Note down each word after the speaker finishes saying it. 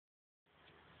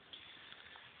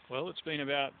Well, it's been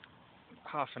about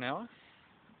half an hour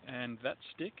and that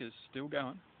stick is still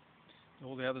going.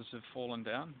 All the others have fallen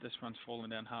down. This one's fallen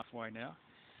down halfway now.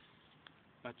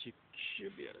 But you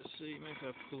should be able to see, maybe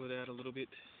if I pull it out a little bit,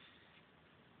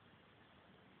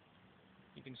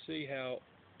 you can see how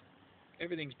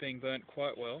everything's being burnt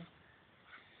quite well,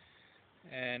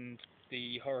 and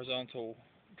the horizontal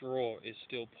draw is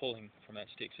still pulling from that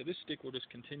stick. So this stick will just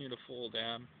continue to fall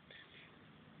down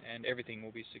and everything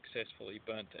will be successfully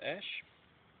burnt to ash.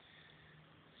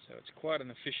 So it's quite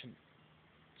an efficient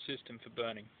system for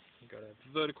burning. You've got a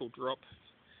vertical drop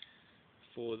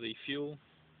for the fuel,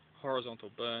 horizontal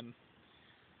burn,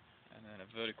 and then a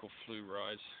vertical flue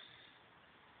rise.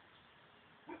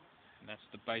 And that's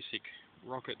the basic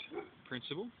rocket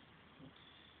principle.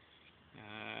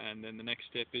 And then the next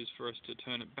step is for us to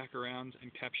turn it back around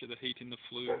and capture the heat in the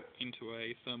flue into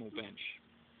a thermal bench.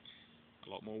 A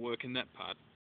lot more work in that part.